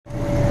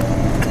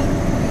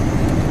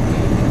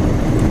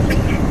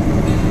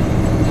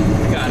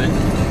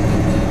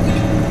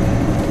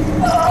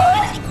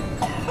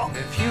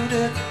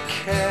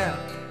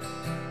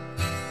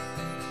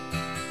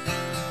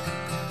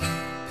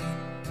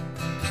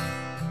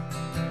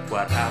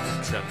what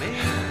happened to me.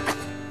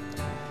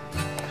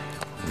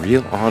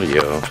 Real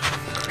audio.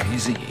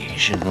 Crazy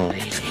Asian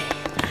lady.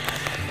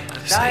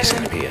 This is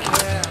gonna be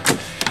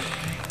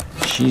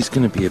she's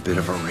gonna be a bit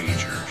of a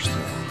rager. So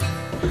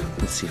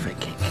let's see if I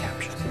can't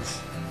capture this.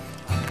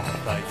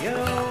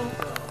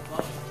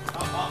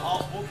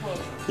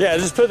 Yeah,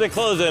 just put the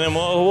clothes in and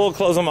we'll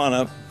close them on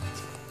up.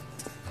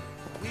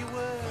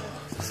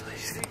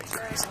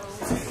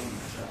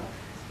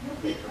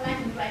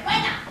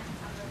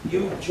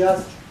 You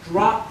just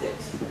dropped it.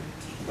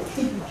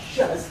 You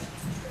just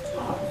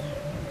dropped it.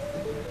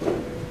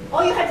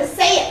 Oh, you have to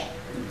say it.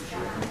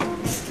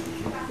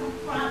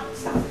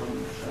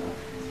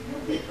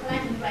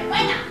 Right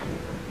now.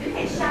 You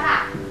can shut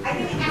up. I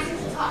didn't ask you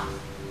to talk.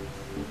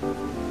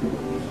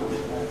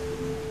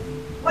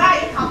 Where are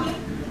you talking?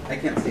 I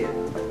can't see it.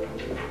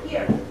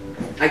 Here.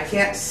 I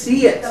can't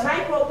see it. The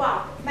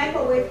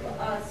microwave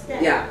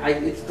stand. Yeah,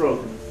 it's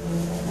broken.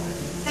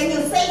 Then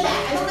you say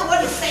that. I don't know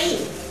what you're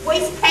saying.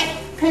 Waste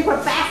paper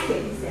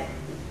basket, he said.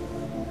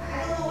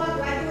 I don't know what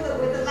do I do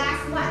with the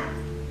last one.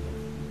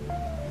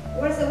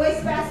 Where's the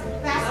waste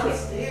basket?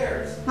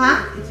 Downstairs.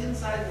 Huh? It's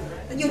inside the room.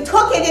 You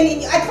took it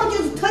and I told you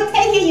to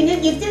take it.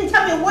 You didn't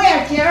tell me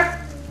where, dear.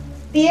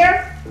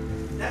 Dear.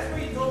 That's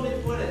where you told me to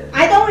put it.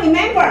 I don't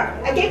remember.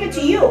 I gave it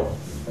to you.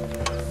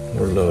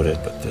 We're loaded,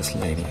 but this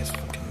lady is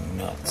fucking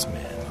nuts,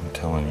 man. I'm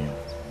telling you.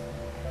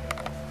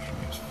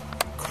 She's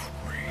fucking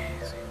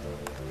crazy.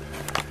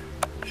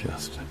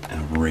 Just a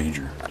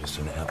rager. Just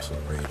an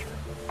absolute rager.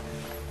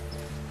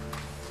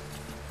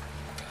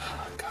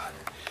 Oh, God.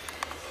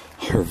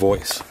 Her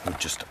voice would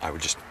I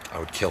would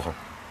kill her.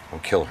 I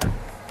would kill her.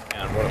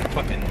 And what a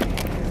fucking...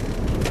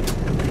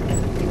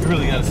 You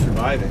really gotta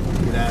survive it.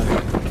 Get out of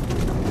it.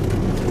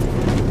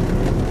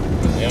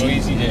 No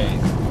easy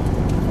days.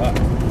 Fuck.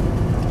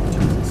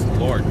 Jesus,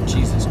 Lord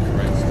Jesus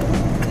Christ.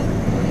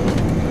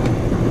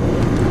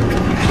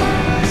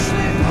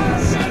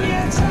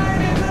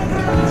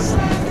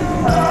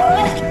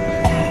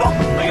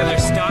 Like they're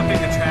stopping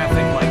the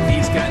traffic like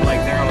these guys,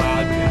 like they're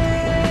allowed to.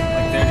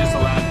 Like they're just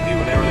allowed to do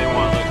whatever they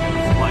want. Look,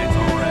 the lights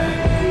all red.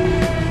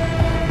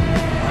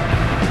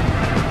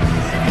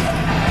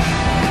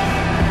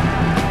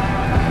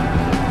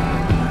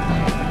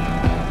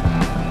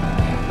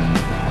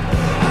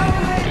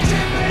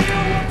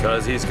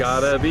 Cause he's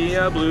gotta be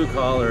a blue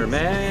collar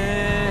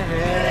man.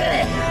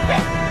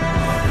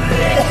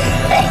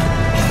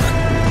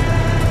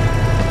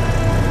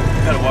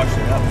 You gotta watch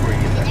it up before you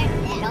get there.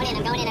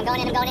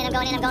 I'm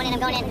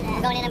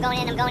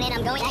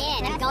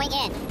going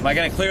in. Am I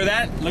gonna clear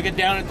that? Look it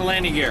down at the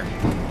landing gear.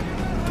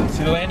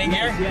 See the landing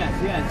gear?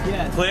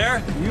 Yes.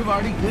 Clear? You've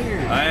already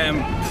cleared. I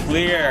am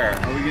clear.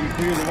 Are we gonna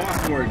clear the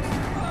walkboards?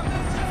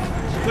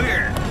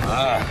 Clear.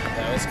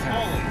 That was kind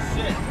of,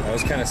 holy shit. That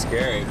was kind of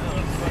scary.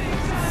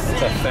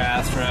 It's a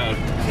fast road. I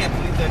can't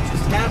believe that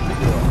just happened.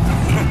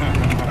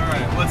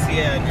 Alright, what's the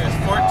address?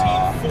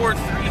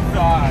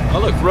 14435. Oh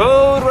look,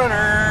 Road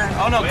Runner.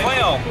 Oh no,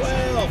 quail.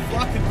 Quail,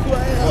 fucking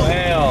quail.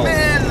 Quail.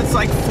 Man, it's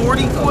like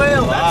 40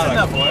 quail. That's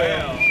enough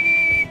quail.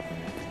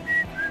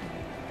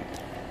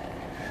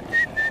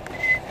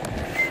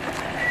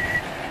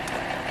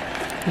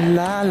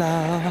 La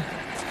la.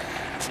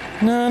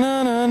 Na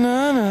na na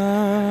na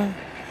na.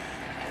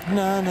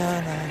 Na na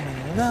na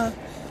na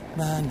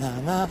na na na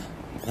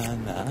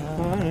na.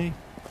 Hi.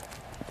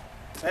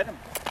 Pet him.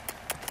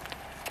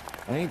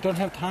 I don't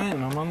have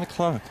time. I'm on the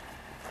clock.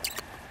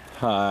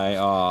 Hi.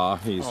 Aw,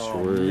 he's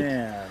sweet.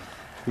 Man.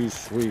 He's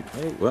sweet.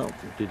 Hey, well,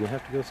 did you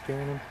have to go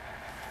scaring him?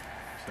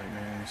 It's like,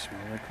 man, you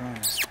smell like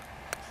crumbs.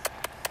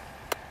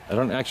 I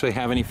don't actually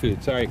have any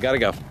food. Sorry, gotta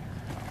go.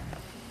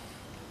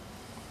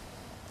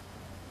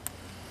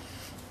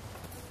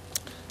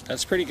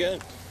 That's pretty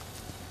good.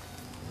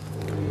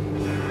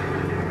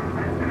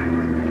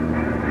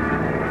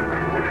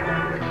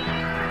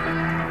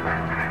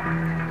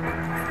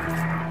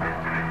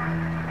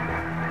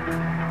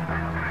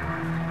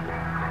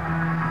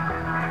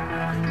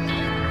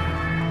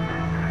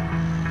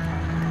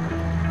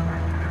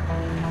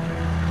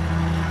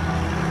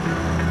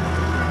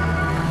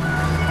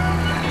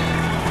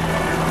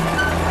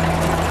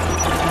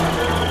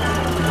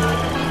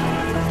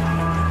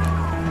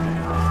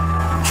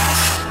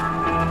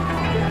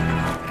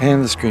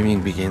 And the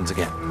screaming begins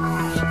again.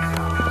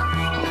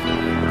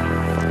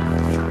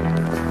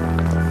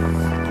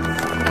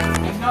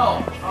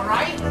 No, all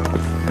right?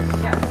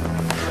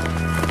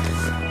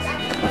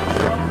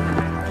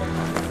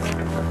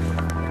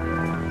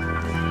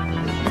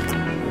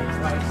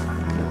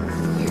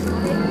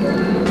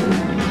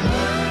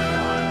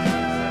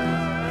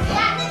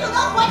 Yeah, did you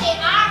know what they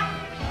are?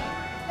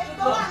 They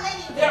go on,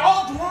 lady. They're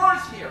all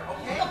drawers here,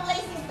 okay? The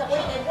places the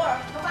way they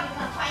work. Nobody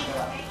can find you,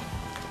 okay?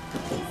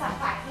 Cleaning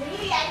supply.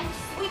 Maybe I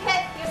sweep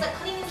it. Here's a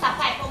cleaning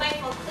supply for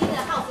cleaning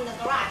the house in the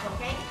garage,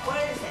 okay?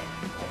 Where is it?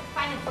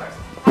 Find it first.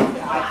 Find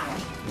the garage.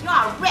 You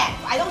are red.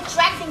 I don't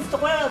drag things to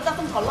where it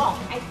doesn't belong.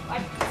 I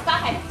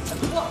start at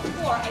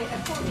floor. I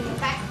put it in the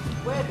back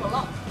where it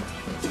belongs.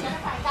 You gotta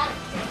find that.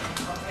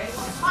 Okay.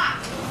 Smart.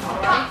 All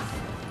right.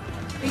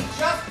 Be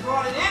just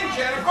brought it in,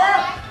 Jennifer.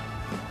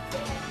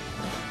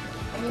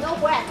 And you know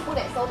where I put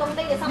it, so don't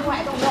leave it somewhere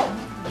I don't know.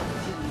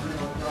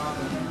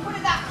 Put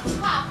it up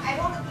top. I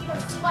want to even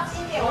see what's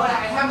in there. Well,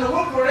 I have no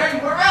room for it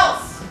anywhere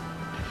else.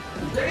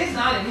 There is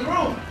not any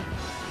room.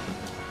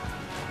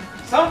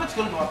 Some of it's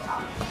going to go up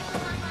top.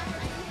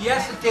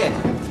 Yes, it did.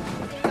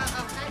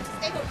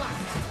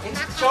 It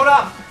showed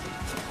up.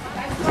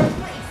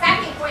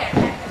 Exactly where?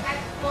 That's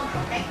corner,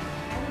 okay?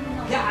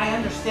 Yeah, I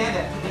understand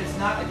that, but it's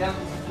not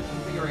identical to the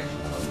configuration.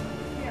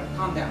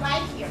 Calm down.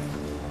 Right here.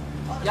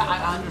 Yeah,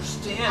 I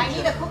understand. I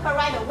need a cooker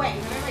right away.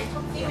 Remember, it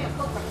took me a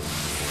cooker.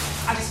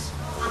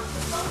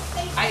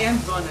 I am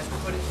going to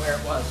put it where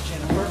it was,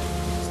 Jennifer.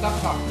 Stop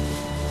talking.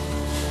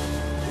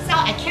 So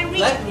I can't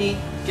read. Let me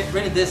get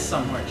rid of this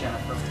somewhere,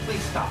 Jennifer.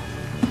 Please stop.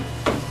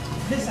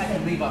 This I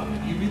can leave up.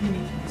 You really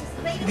need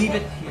to leave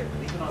it here.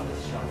 Leave it on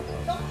this shelf.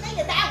 Don't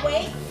lay it that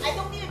way. I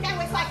don't need it that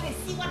way so I can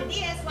see what it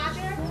is,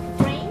 Roger.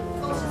 Brain.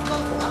 The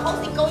whole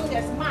thing going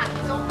there is mine.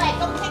 Don't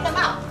take them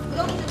out. We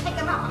don't need to take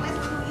them out unless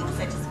you use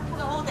it. Just put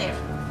it all there.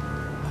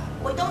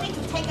 We don't need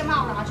to take them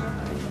out, Roger.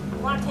 You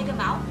want to take them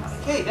out?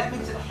 Okay, that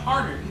makes it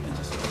harder even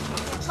just.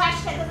 The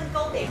trash can doesn't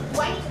go there. Do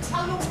I need to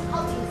tell you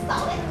how to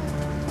install it?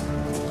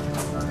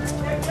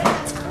 There's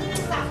a cleaning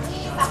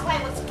supply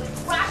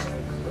with brush,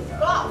 with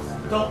gloves.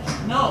 Don't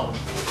you know?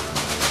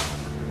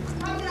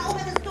 How am I going to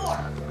open this door?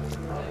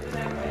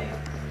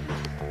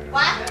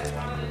 What?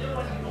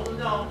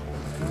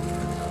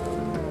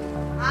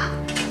 Huh?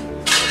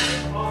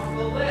 Off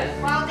the list.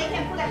 Well, they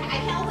can put a, I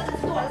can't open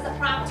this door. That's a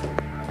problem.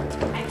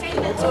 I can't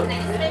even open it.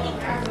 It's spinning.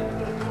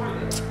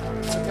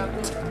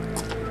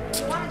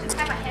 You wanted to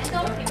have a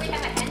handle? Can we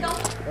have a handle?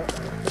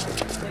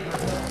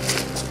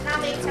 Now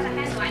they have a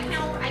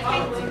handle. I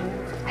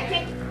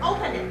can't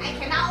open it. I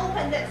cannot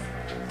open this.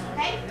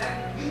 Okay? That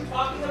you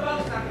talking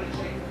about is not going to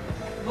change.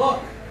 Look,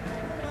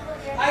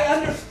 I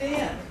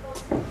understand.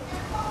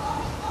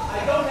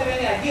 I don't have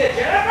any idea,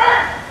 Jennifer!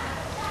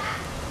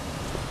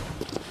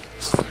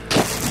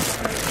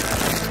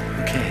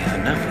 Okay,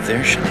 enough of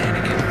their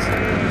shenanigans.